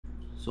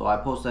So I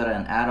posted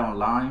an ad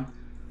online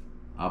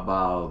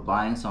about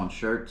buying some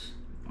shirts,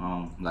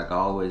 like I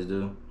always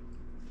do.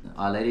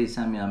 A lady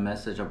sent me a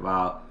message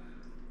about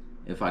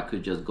if I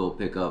could just go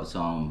pick up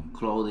some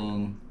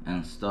clothing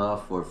and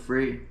stuff for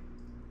free.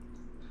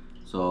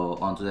 So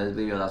on today's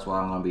video, that's what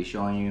I'm going to be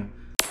showing you.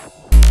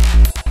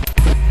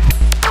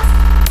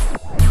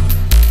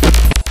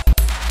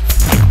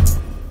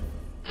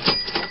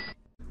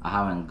 I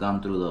haven't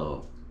gone through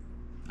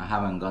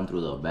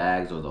the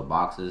bags or the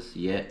boxes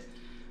yet,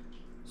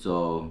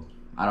 so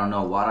I don't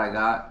know what I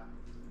got.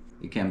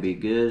 It can be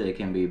good, it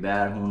can be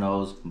bad, who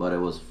knows, but it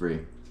was free.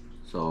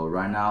 So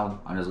right now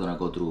I'm just gonna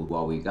go through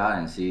what we got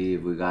and see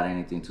if we got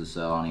anything to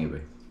sell on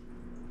eBay.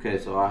 Okay,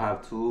 so I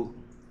have two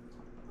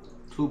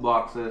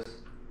boxes,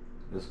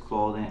 this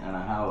clothing, and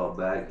I have a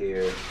bag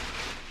here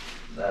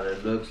that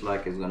it looks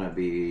like it's gonna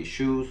be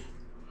shoes.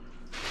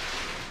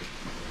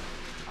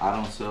 I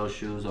don't sell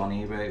shoes on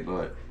eBay,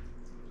 but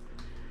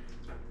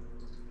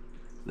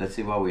let's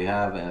see what we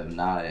have. If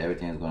not,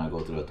 everything is gonna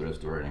go through a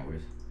thrift store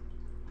anyways.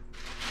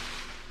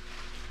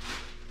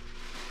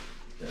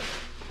 Yeah.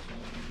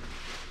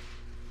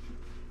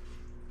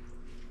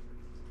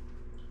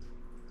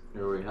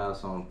 Here we have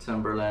some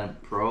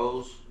Timberland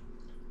Pros.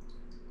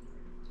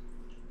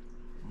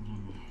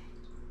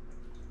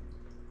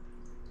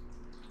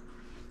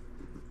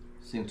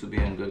 Seem to be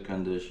in good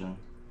condition.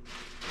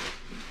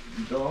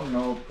 Don't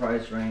know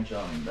price range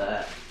on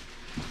that.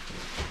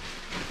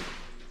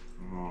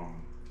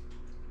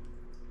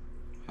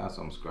 Has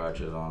some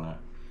scratches on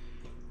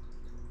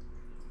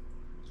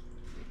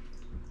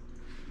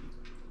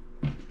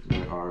it.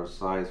 They are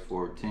size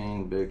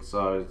 14, big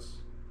size.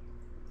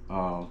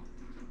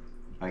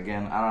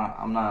 Again,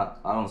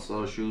 I don't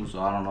sell shoes, so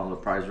I don't know the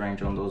price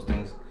range on those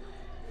things.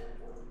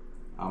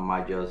 I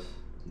might just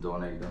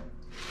donate them.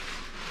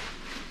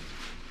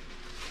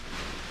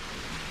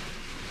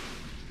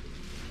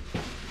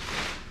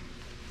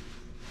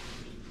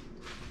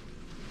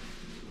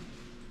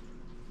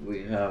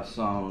 We have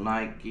some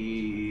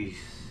Nikes.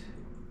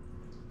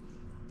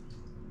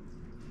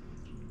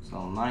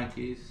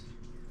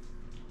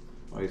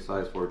 Waist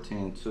size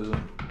 14 too.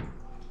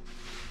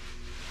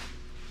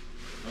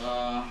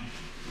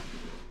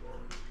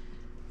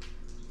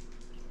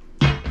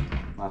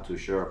 Not too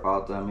sure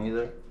about them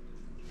either.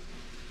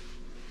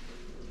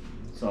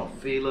 Some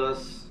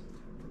Filas.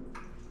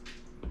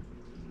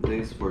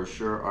 These for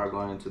sure are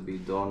going to be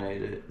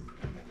donated.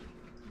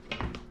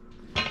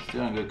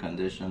 Still in good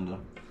condition though.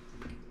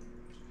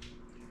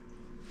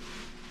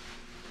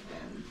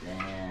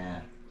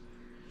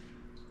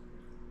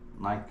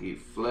 Nike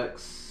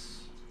Flex.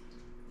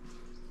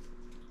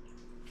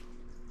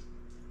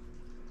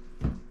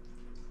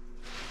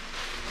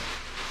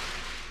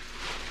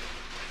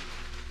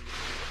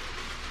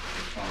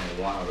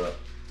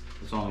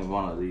 It's only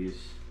one of these.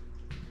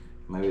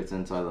 Maybe it's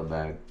inside the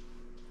bag.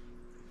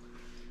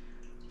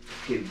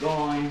 Keep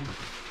going.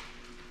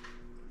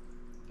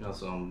 Got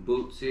some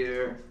boots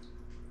here.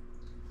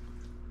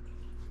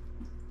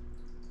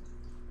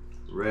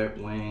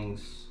 Red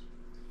Wings.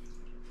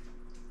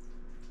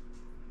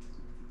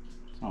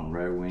 Some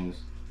Red Wings.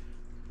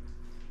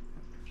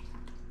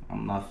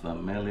 I'm not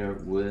familiar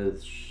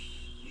with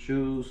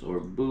shoes or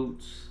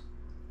boots.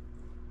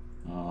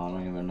 I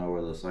don't even know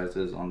where the size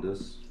is on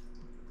this.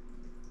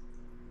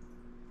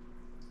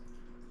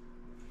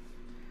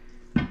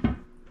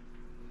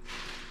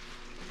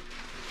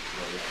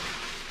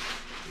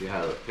 You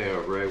have a pair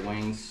of Red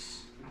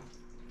Wings.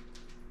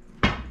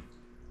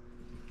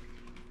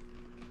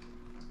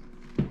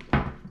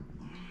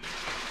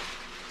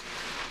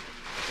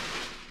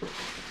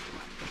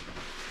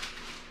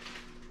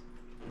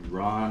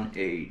 Ron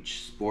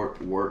H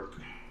Sport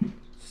Work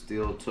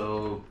steel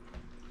toe.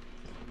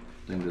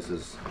 I think this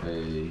is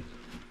a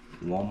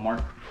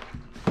Walmart.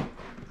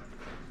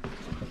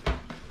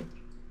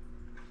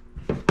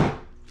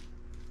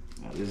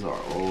 Now, these are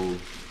old.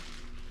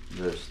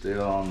 They're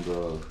still on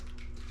the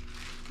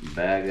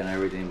bag and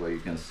everything, but you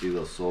can see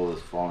the sole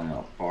is falling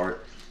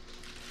apart.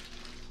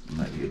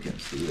 Maybe you can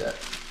see that.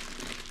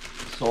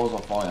 The soles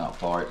are falling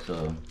apart,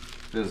 so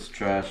this is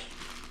trash.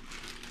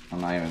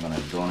 I'm not even gonna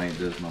donate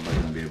this. Nobody's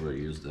gonna be able to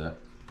use that.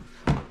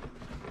 I'm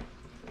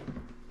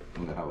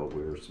gonna have a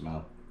weird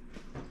smell.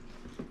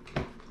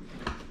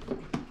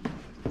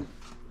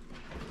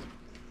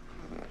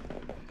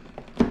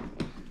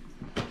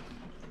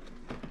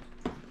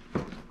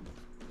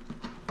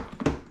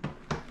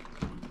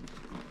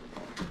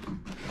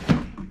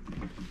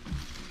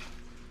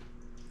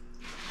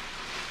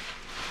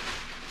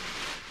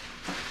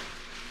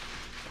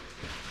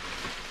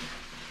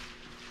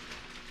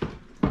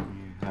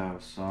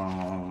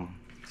 Some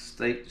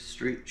State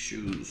Street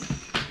shoes.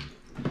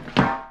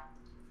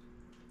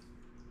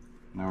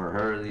 Never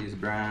heard of these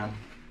brand.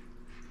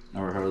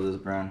 Never heard of this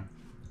brand.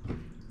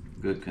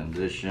 Good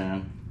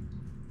condition.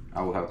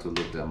 I will have to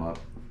look them up.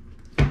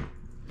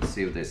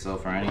 See if they sell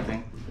for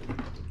anything.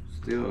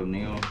 Still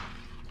new.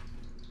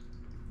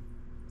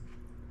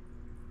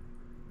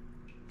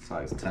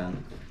 Size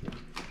 10.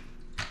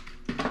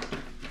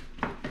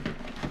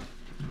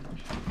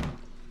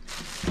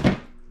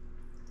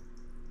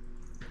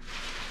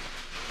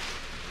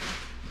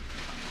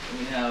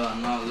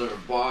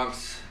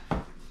 box.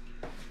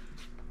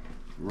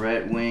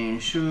 Red Wing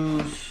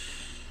shoes.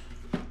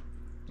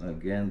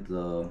 Again,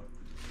 the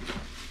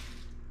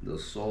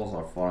soles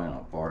are falling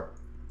apart,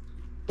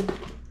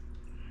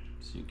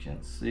 as you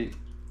can see.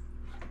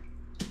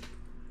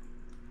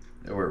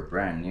 They were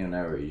brand new,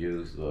 never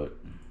used, but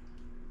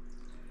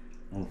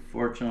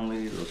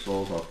unfortunately the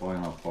soles are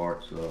falling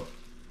apart, so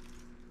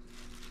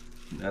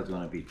that's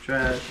gonna be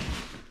trash.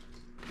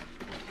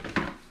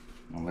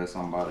 Unless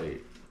somebody,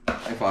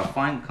 if I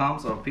find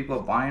comps of people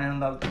buying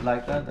them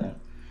like that, then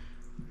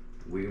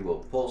we will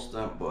post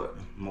them, but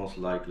most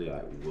likely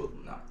I will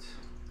not.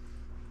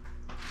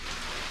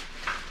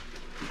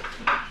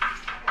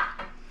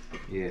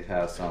 It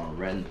has some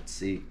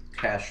Renzi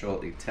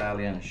casual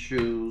Italian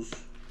shoes.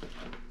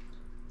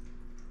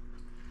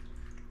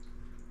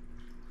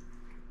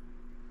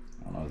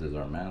 I don't know if these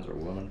are men's or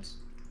women's.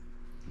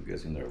 I'm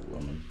guessing they're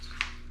women's.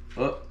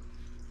 Oh,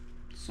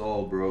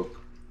 sole broke.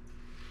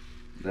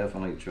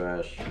 Definitely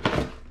trash.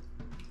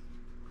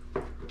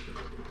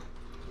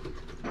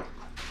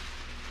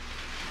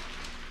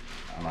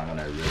 I'm not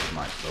gonna risk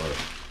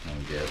myself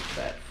and get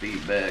bad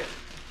feedback.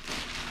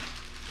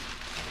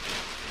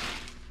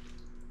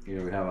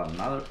 Here we have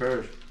another pair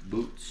of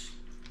boots,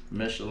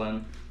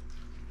 Michelin.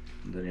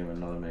 Didn't even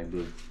know they make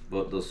boots,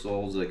 but the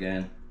soles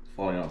again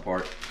falling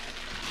apart.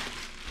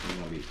 It's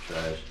gonna be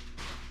trash.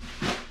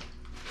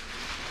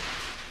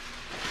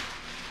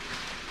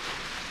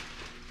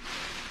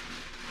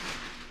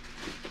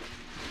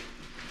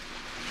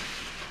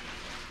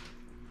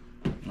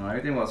 No,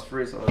 everything was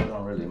free, so it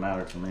don't really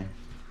matter to me.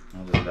 I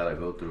just gotta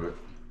go through it.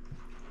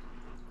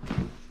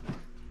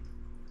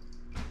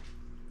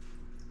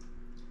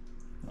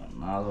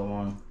 Another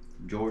one,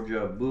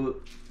 Georgia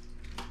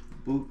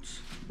boots,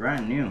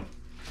 brand new,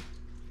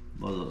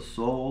 but the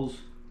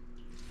soles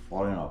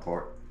falling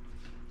apart.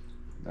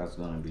 That's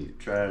gonna be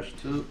trash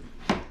too.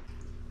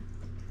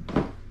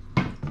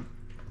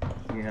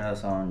 He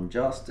has on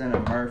Justin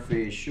and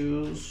Murphy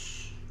shoes.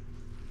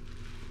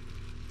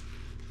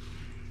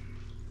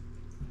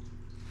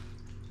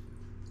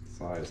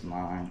 Size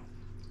 9.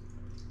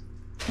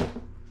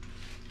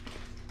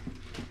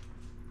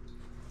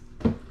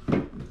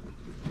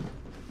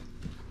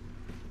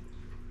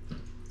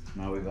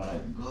 Now we're gonna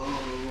go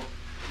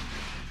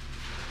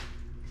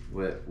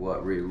with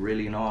what we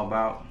really know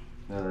about.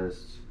 That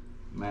is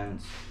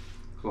men's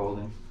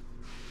clothing,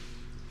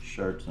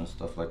 shirts and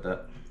stuff like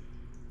that.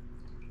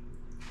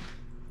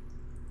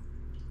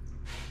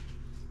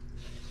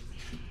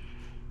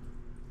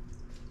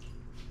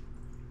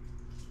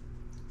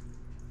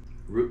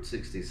 Route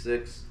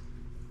 66,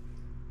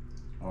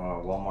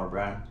 Walmart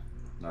brand.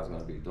 That's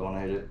gonna be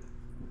donated.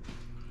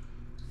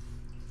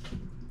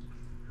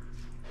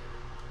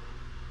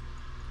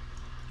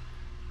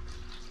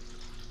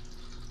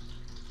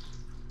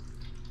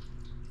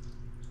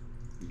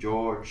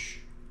 George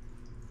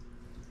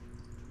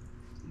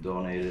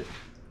donated.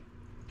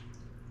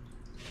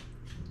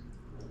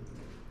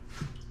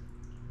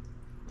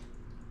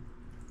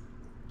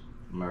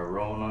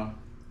 Marona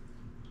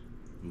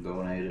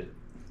donated.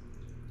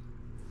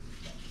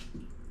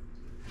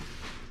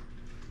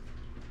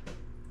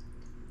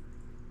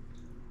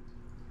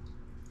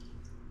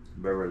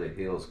 Beverly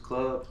Hills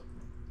Club,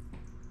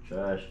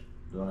 trash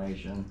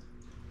donation.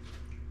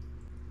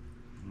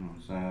 You know what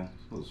I'm saying?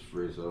 It was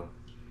free, so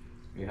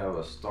we have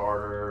a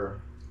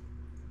starter.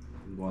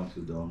 I'm going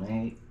to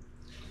donate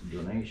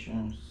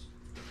donations.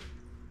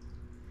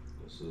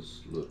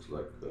 This looks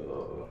like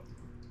a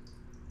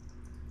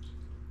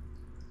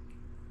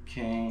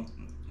king.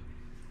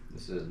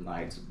 This is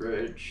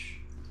Knightsbridge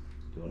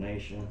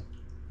donation.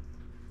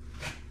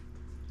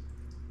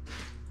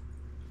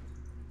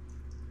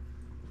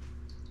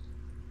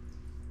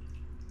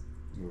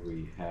 Here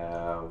we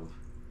have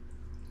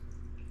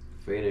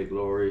Faded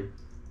Glory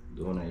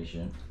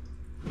donation.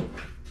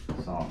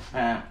 Some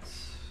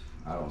pants.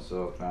 I don't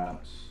sell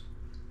pants.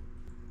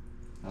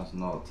 There's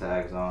no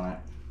tags on it,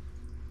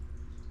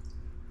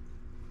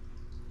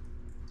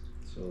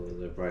 so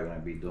they're probably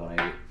gonna be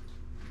donated.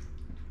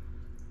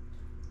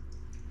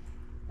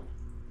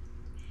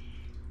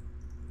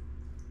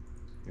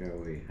 Here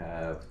we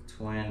have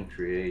Twin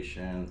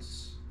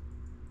Creations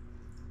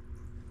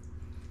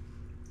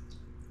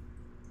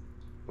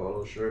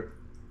polo shirt.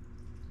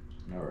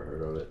 Never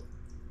heard of it,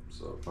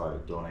 so probably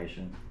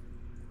donation.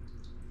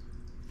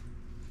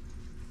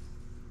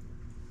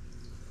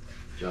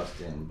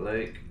 Justin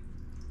Blake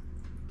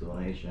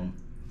donation.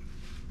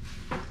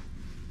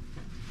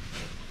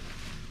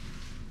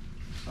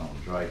 Some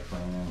dry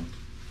cleaning.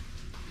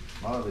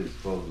 A lot of these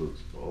clothes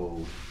looks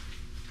old.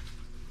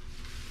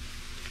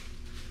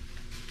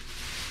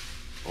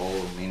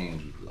 Old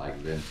meaning like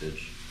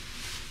vintage.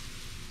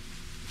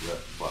 Red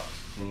Fox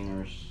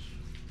cleaners.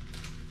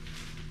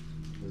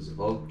 This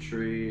Oak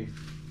Tree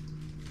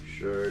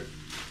shirt.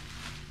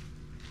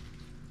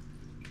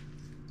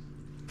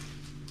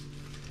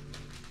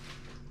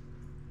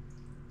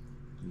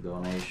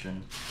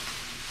 Donation.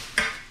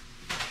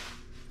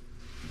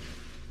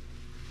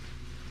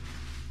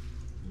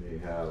 We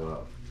have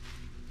a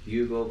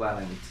Hugo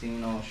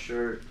Valentino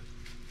shirt.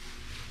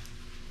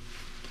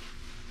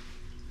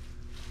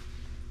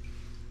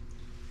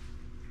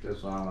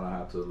 This one I'm gonna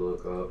have to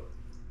look up.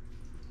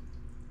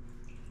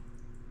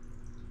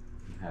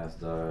 It has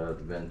the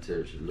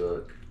vintage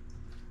look,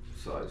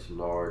 size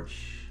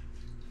large.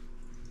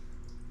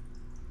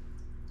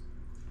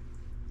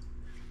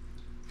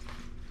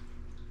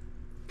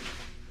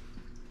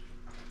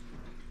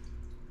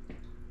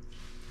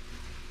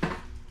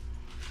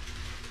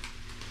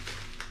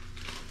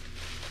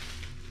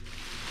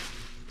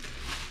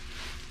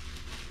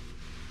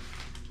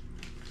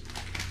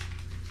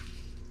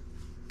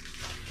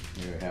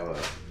 Here we have a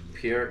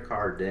Pierre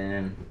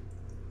Cardin.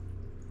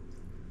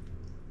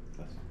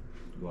 That's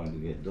going to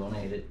get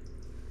donated.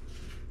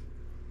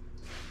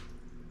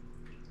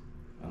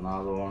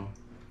 Another one.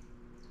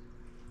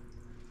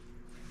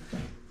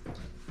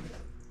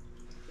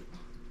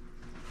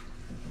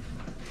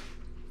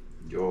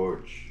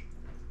 George.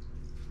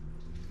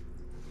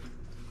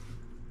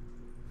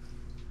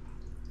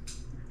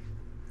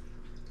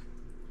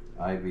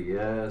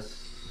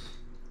 IBS.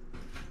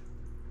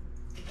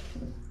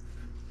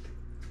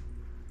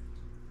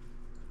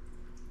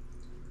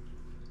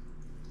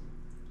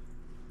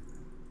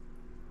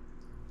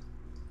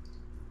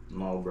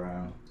 Mo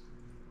Brown.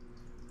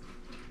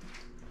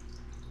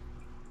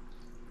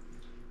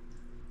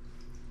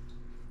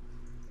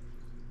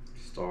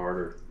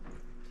 Starter.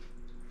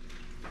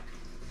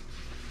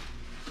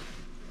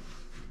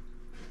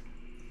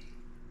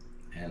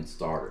 And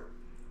starter.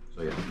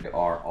 So yeah, they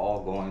are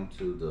all going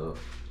to the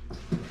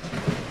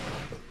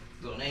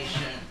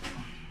donation.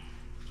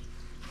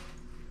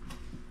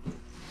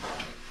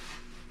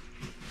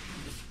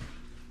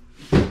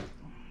 Let's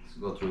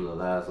go through the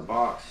last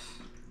box.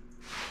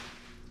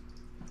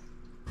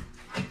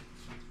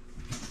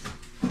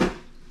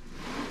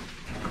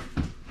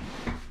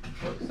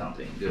 Look,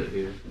 something good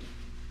here.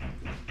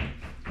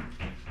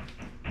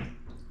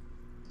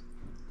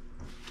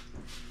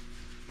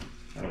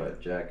 How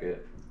about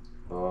jacket?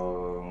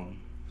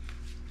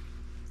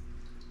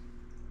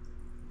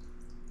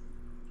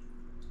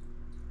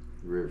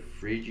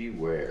 Refrigi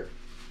Wear.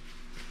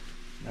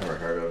 Never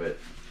heard of it.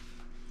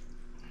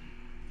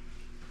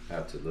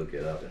 Have to look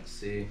it up and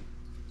see.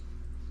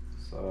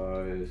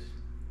 Size.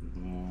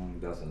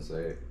 Doesn't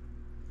say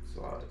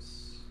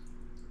size.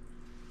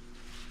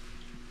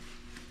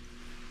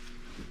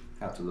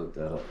 Have to look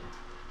that up.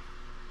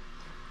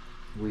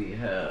 We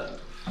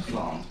have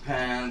some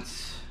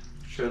pants.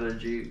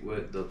 Trilogy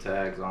with the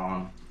tags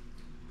on.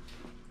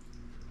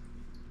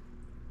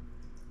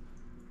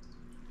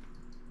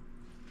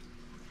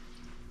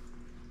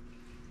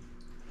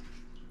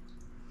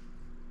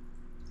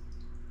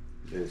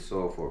 They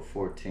sold for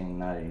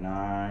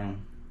 $14.99.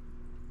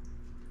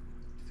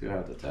 Still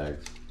have the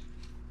tags.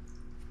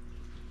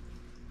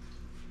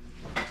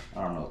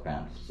 I don't know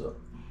pants, so.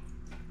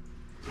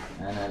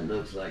 And it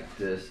looks like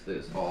this.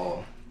 This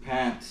all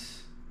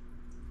pants.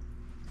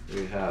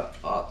 We have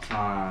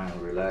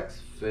Uptime, Relax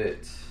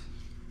Fit,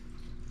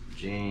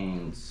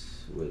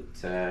 jeans with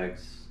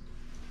tags.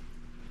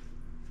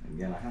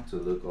 Again, I have to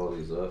look all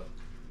these up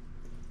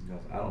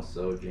because I don't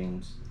sell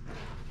jeans.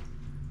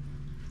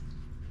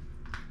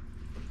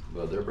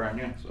 But they're brand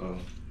new, so.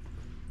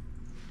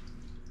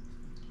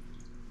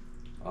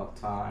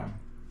 Uptime,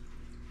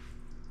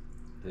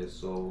 they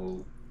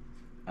sold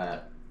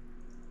at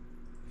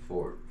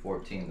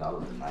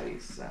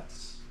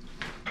 $14.90.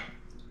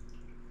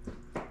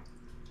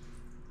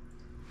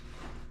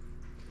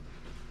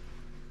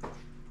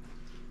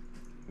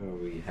 Here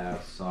we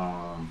have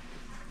some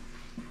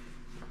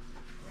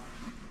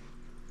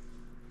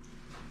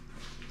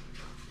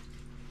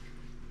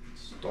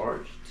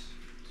starched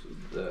to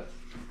death.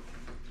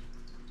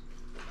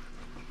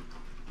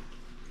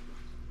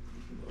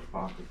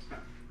 Pockets.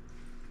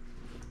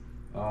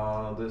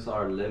 These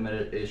are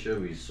limited issue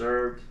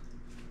reserved.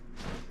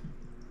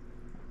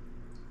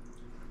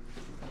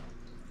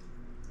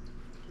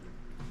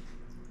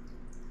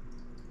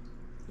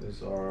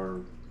 These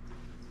are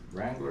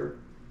Wrangler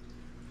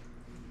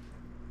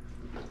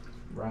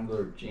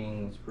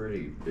jeans,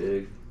 pretty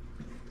big.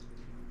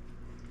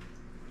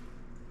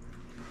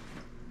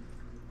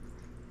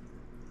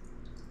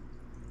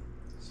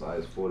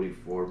 Size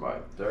 44 by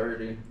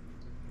 30.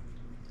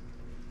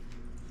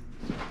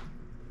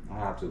 I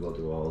have to go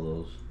through all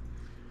those.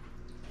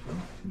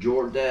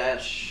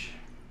 Jordache.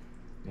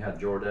 We have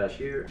Jordache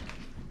here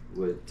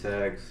with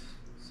tags,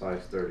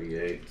 size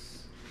 38.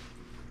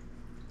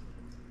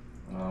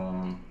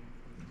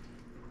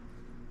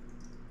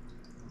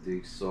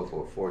 These sold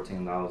for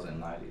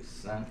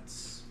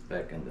 $14.90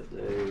 back in the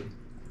day.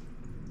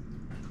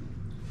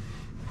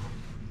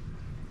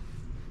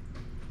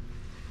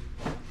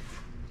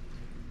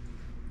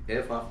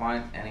 If I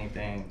find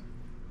anything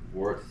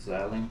worth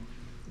selling,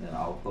 then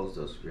I'll post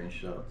those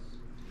screenshots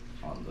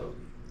on the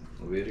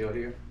video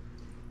here.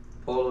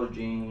 Polo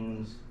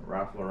jeans,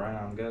 Ralph Lauren,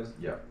 I guess.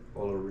 Yeah,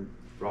 Polo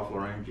Ralph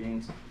Lauren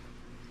jeans.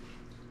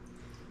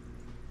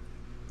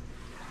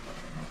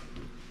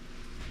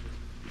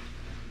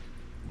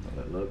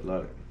 What it look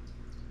like.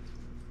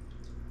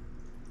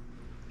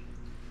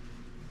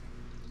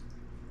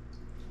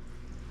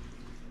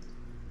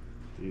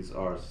 These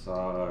are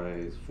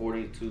size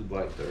 42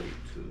 by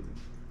 32.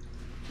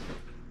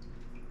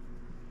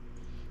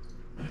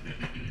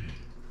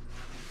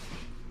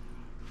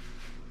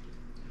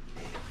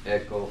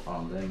 Echo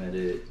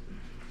Unlimited,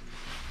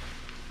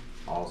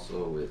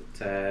 also with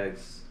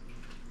tags.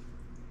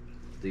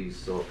 These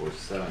sold for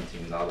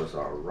 $17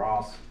 are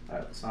Ross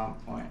at some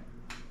point.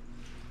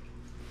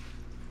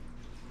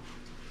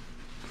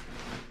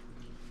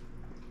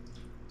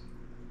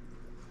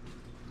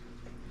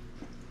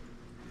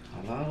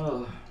 A lot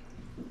of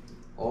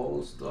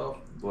old stuff,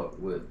 but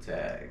with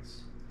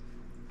tags.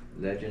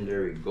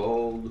 Legendary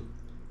Gold.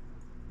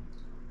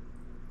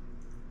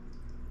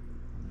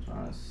 I'm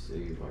trying to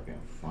see if I can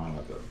find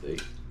like a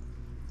date.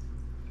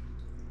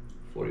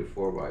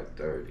 44 by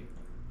 30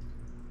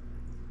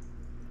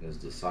 is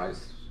the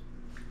size.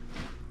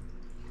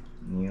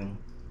 New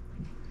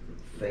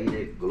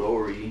Faded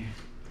Glory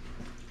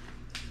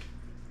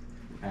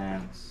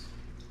pants.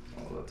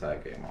 Oh, the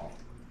tag came off.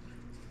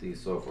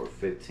 These sold for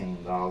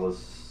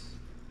 $15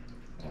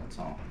 at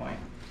some point.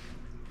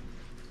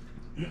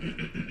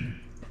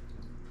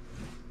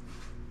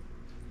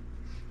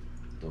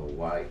 The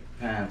white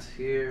pants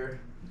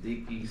here,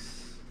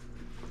 Dickies,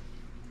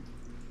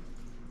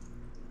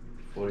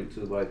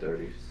 42 by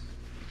 30s.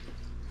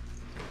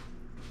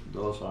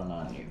 Those are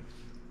not new,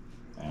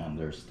 and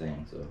they're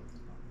stained, so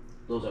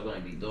those are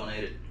going to be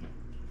donated.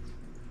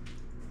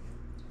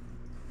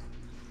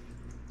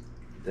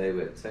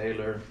 David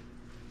Taylor,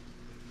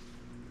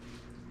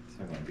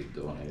 they're going to be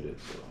donated,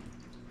 so.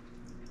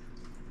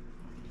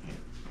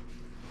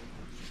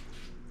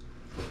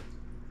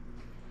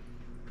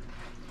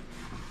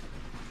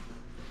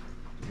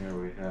 Here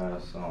we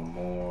have some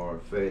more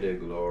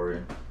Faded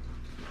Glory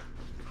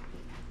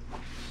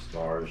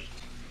starched.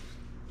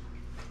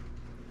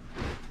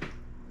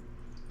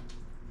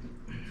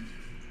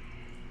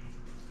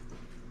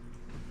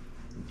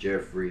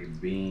 Jeffrey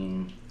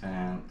Bean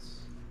pants.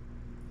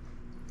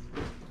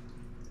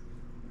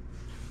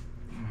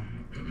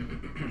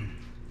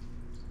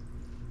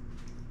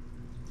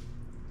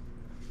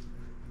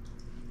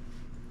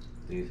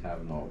 These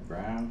have no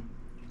brand.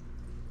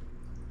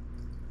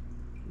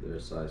 They're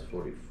size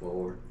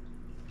 44.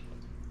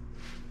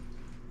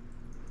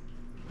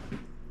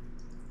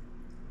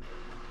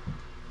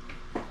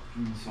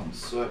 And some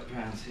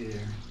sweatpants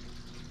here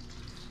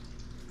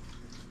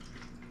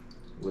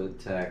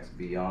with tags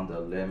Beyond the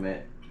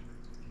Limit.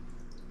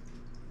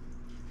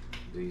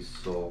 These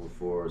sold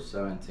for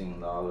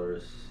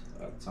 $17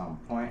 at some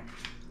point.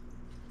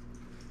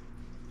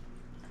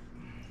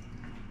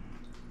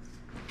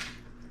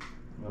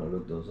 I'm gonna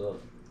look those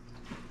up.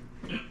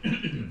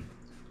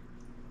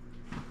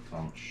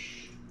 Some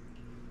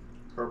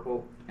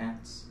purple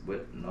pants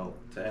with no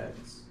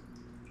tags.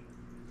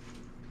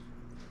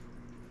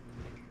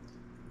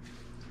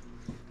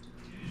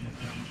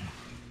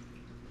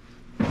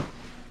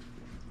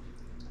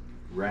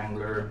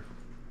 Wrangler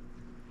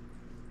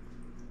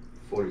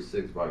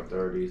 46 by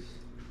 30s.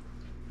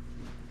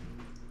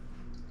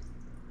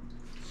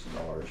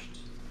 Starched.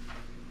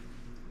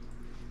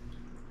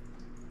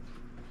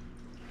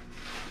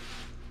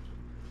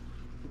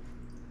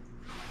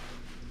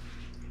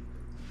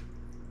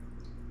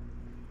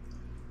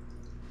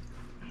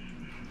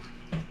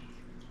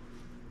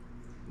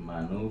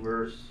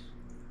 Maneuvers.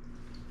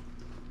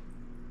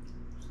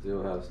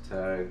 Still has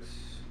tags.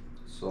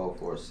 Sold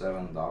for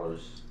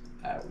 $7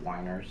 at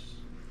Winers.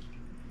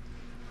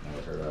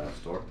 Never heard of that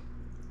store.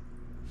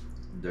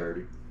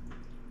 Dirty.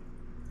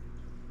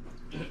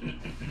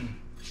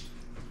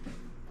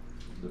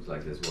 Looks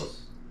like this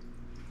was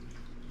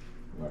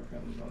like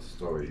a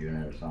storage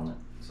unit or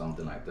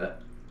something like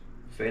that.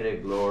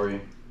 Faded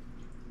Glory.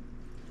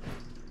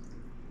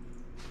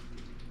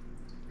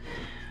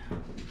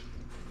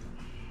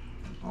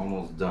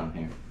 Almost done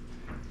here.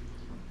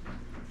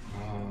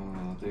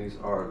 These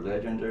are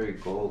Legendary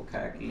Gold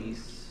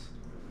khakis.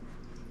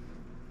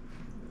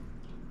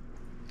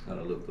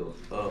 Gotta look those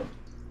up.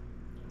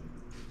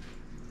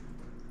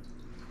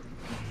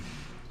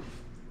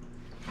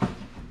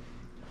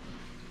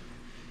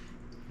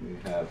 We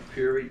have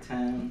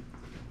Puritan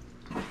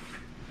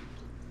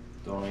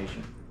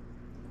donation.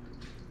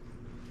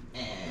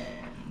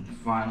 And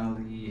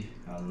finally,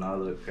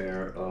 another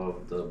pair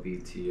of the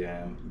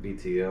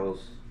BTLs.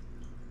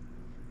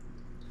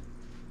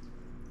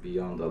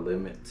 Beyond the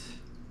Limit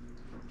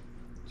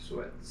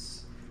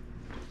sweats.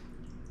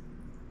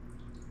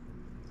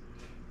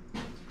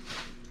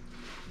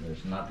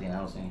 There's nothing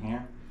else in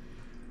here.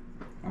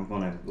 I'm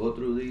gonna go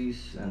through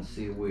these and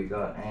see if we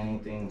got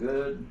anything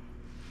good.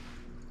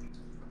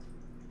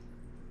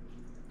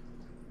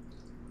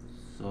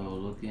 So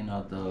looking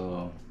at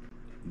the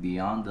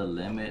Beyond the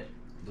Limit,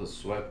 the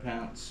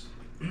sweatpants.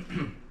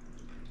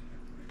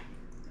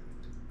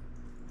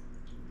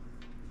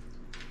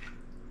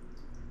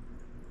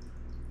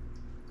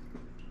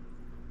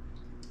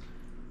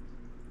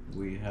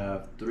 We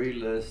have 3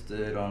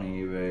 listed on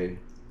eBay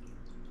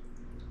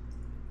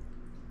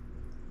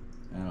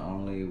and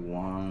only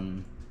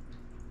 1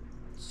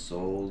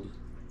 sold.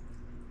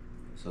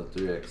 So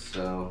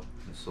 3XL,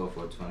 it sold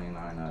for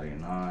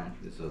 $29.99.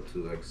 This is a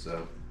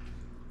 2XL.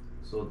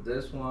 So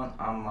this one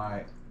I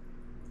might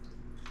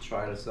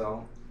try to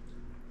sell,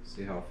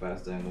 see how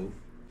fast they move.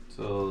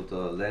 So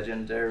the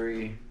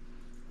legendary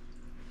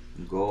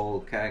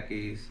gold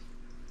khakis,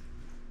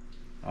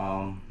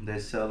 they're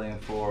selling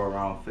for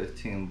around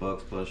 15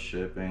 bucks plus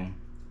shipping.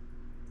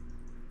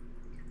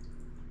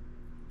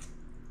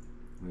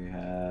 We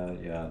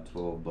have, yeah,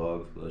 12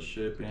 bucks plus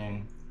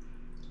shipping.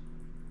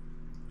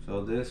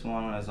 So this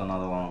one is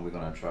another one we're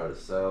gonna try to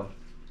sell.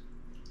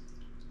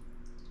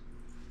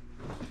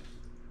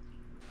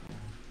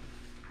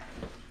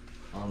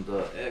 On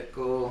the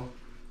Echo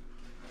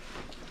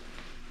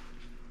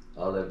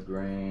olive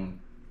green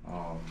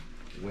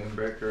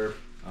windbreaker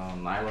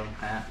nylon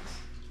pants,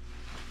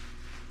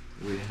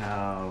 we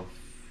have,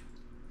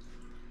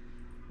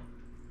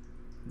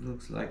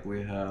 looks like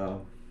we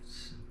have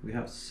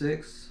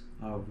 6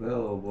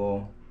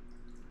 available,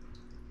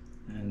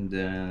 and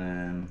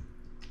then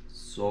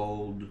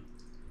sold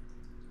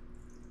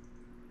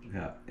we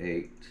have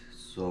 8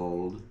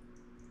 sold.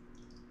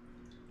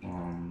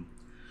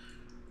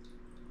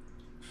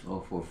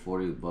 So for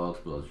 40 bucks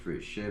plus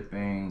free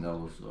shipping. That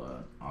was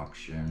an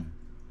auction.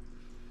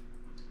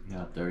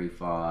 Yeah,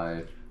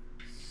 35,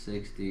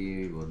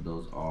 60, but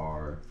those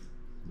are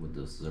with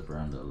the zipper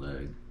on the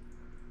leg.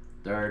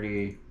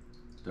 30,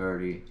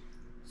 30.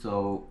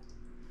 So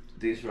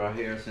these right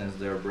here, since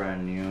they're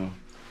brand new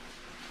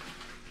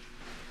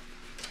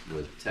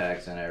with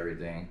tags and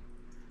everything,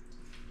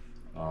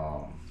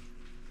 I'm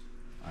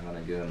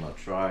gonna give them a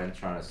try and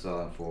trying to sell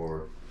them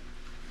for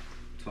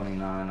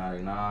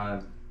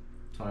 $29.99,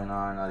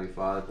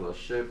 $29.95 plus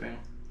shipping.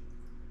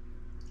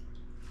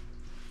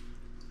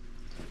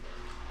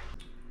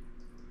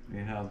 We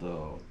have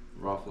the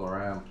Ralph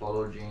Lauren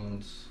polo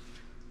jeans,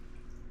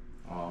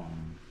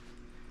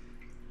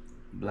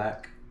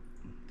 black.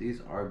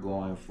 These are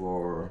going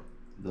for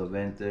the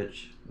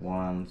vintage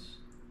ones,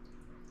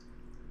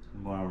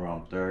 going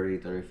around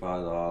 $30,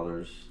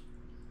 $35.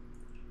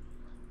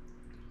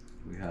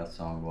 We have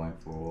some going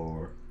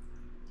for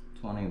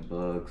 20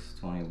 bucks,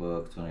 20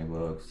 bucks, 20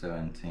 bucks,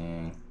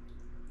 17.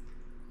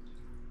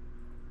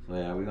 So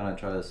yeah, we're gonna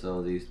try to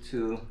sell these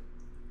two.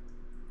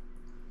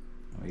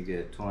 We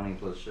get 20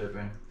 plus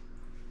shipping.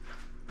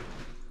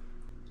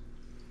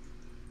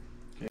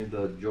 Okay,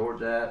 the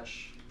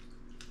Jordache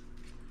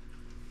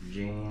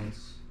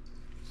jeans,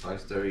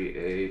 size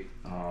 38,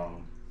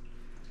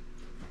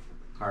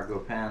 cargo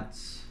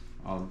pants.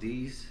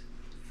 These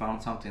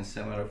found something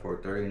similar for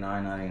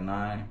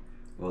 $39.99.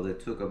 Well, they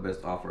took a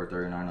best offer,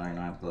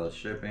 $39.99 plus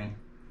shipping.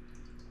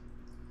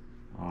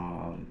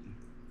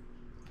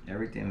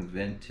 Everything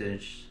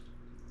vintage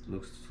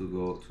looks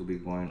to be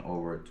going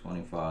over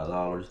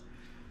 $25.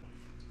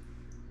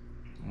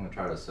 I'm gonna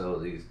try to sell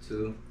these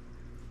two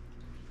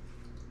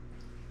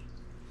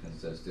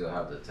since they still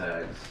have the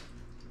tags.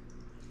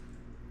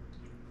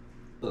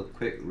 A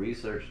quick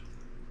research,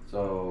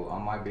 so I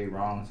might be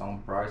wrong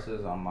some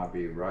prices, I might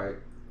be right,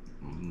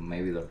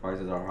 maybe the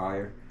prices are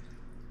higher,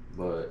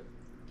 but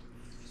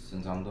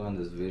since I'm doing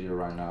this video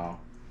right now,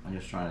 I'm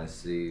just trying to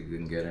see if you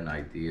can get an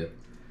idea,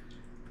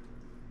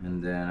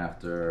 and then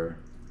after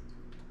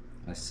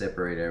I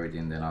separate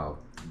everything, then I'll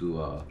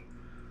do a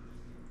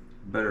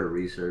better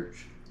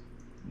research,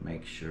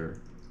 make sure.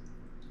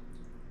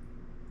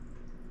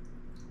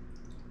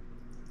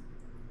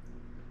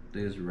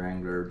 These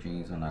Wrangler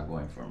jeans are not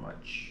going for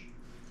much.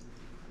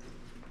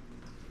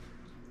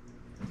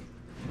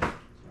 Are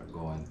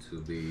going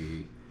to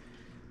be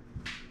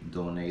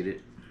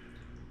donated.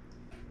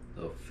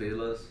 The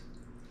Filas,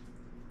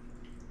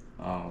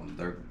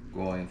 they're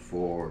going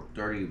for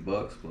 30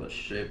 bucks plus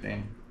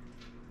shipping.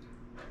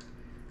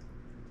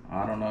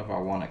 I don't know if I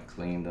want to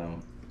clean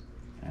them,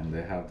 and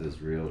they have this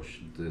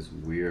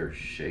weird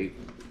shape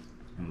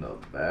in the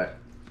back.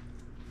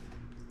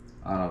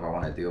 I don't know if I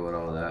want to deal with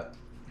all that.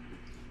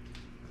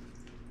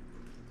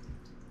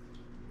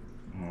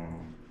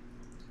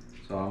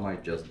 So I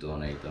might just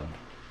donate them.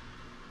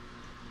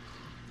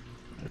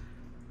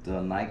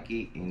 The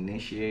Nike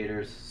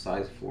Initiators,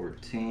 size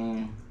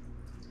 14,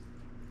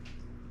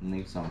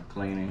 need some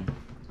cleaning.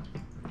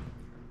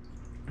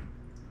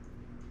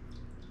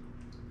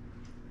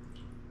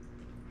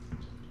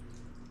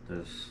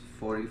 There's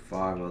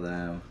 45 of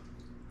them.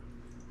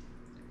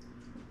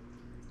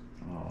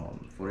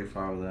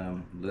 45 of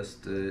them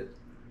listed.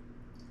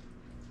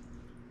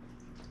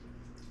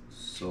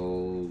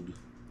 Sold.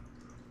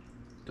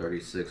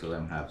 36 of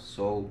them have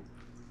sold.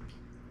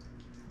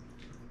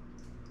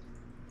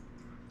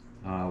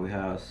 We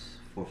have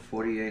for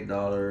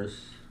 $48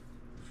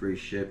 free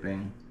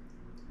shipping.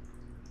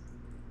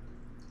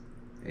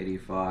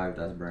 85,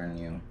 that's brand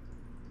new.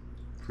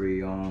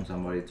 Pre-owned,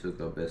 somebody took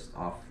a best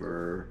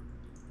offer.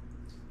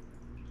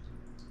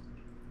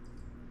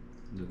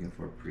 Looking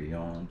for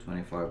pre-owned,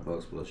 25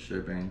 bucks plus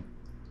shipping.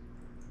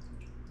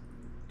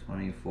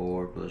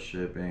 24 plus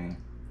shipping.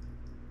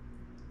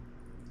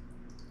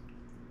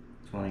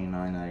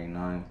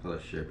 $29.99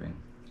 plus shipping.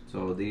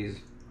 So these,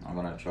 I'm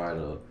gonna try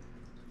to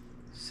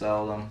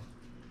sell them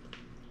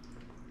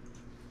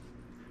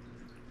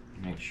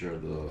Make sure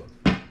the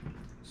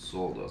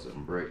sole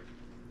doesn't break.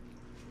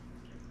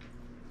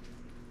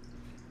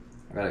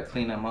 I gotta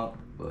clean them up,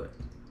 but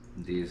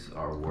these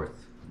are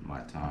worth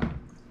my time.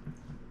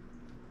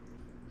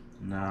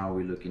 Now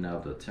we're looking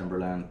at the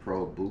Timberland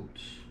Pro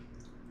boots.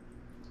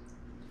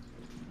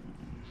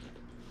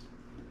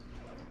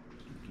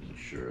 Making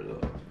sure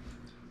the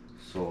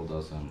sole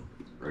doesn't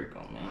break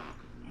on me.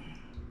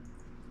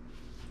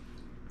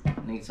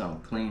 Need some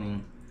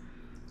cleaning.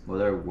 Well,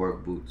 they're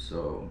work boots,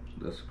 so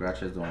the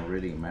scratches don't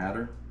really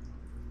matter.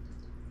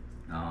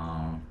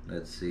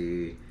 Let's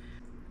see.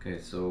 Okay,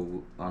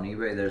 so on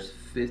eBay there's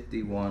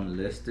 51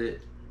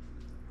 listed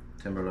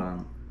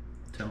Timberland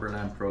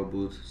Pro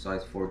boots,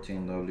 size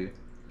 14W.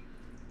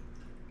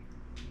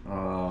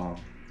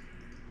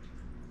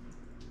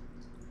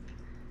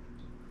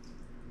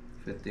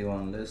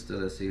 51 listed.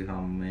 Let's see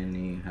how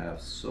many have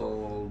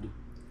sold.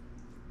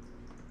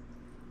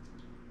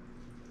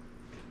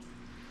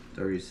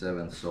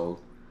 37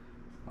 sold.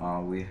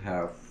 We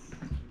have,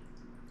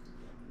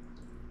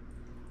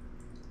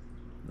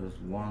 there's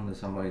one that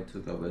somebody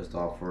took a best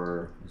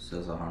offer. It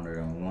says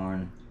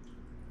 101,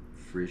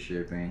 free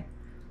shipping.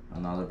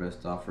 Another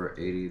best offer,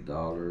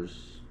 $80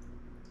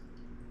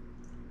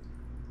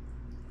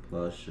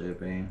 plus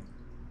shipping.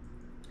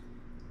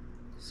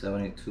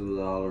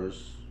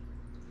 $72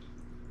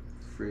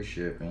 free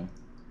shipping.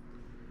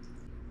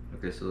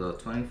 Okay, so the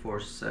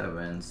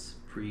 24/7s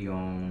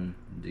pre-owned,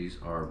 these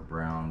are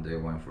brown, they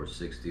went for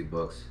 $60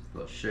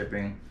 plus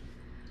shipping.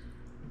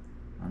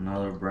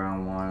 Another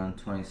brown one,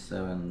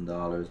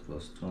 $27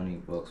 plus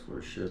 $20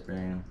 for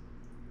shipping.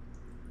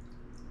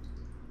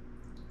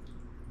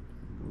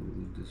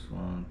 Ooh, this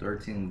one,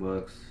 $13.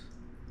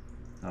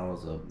 That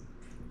was a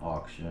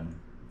auction.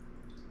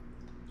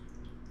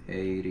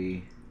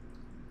 80.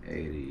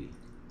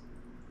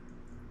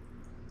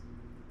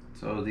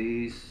 So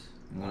these,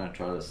 I'm gonna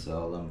try to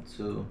sell them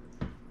too.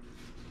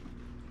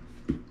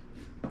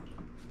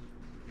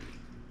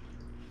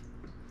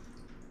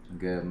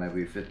 Get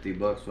maybe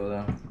 $50 for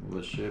them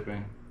with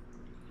shipping.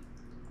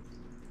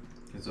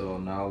 Okay, so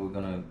now we're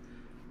gonna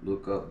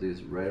look up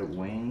these red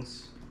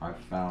wings. I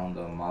found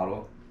a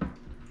model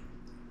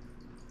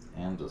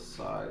and the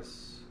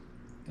size.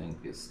 I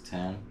think it's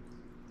 10.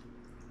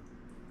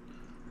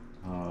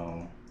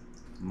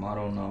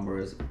 Model number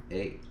is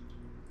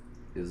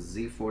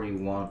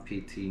Z41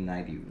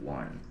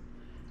 PT91.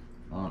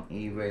 On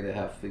eBay they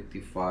have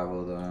 55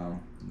 of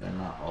them. They're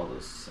not all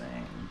the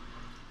same,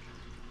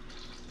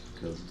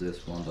 because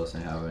this one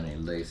doesn't have any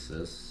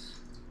laces.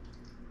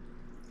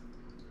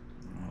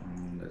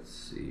 Let's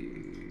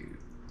see.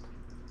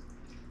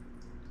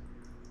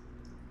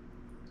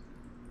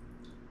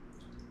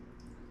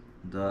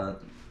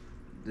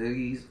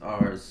 These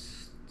are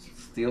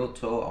steel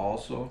toe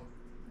also,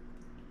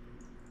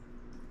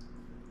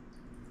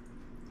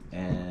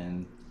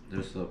 and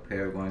there's a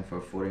pair going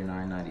for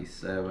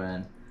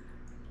 $49.97,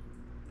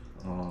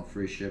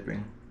 free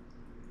shipping.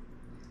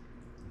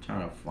 I'm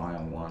trying to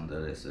find one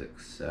that is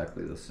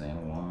exactly the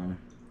same one.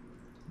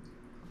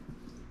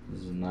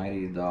 This is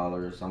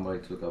 $90. Somebody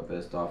took a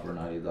best offer,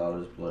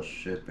 $90 plus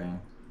shipping.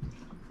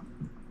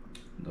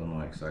 Don't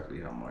know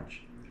exactly how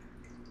much.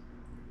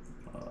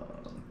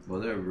 Well,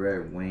 they're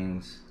red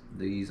wings.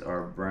 These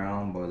are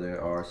brown, but they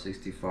are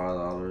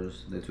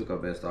 $65. They took a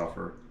best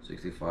offer,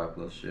 $65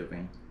 plus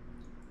shipping.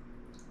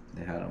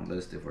 They had them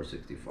listed for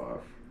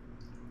 $65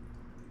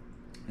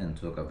 and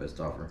took a best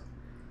offer.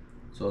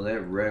 So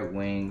they're red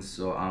wings,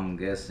 so I'm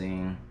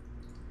guessing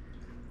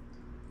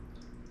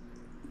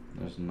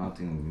there's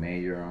nothing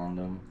major on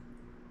them.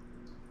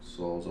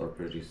 Soles are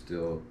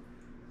still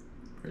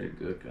pretty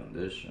good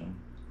condition.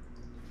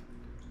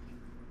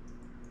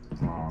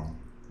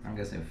 I'm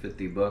guessing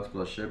 $50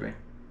 plus shipping.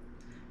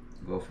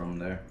 Go from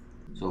there.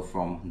 So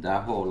from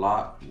that whole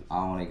lot, I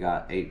only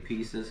got 8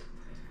 pieces,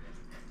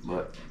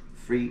 but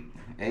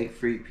 8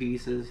 free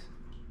pieces,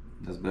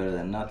 that's better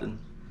than nothing.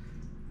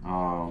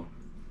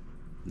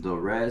 The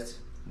rest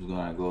is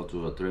gonna go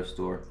to a thrift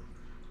store.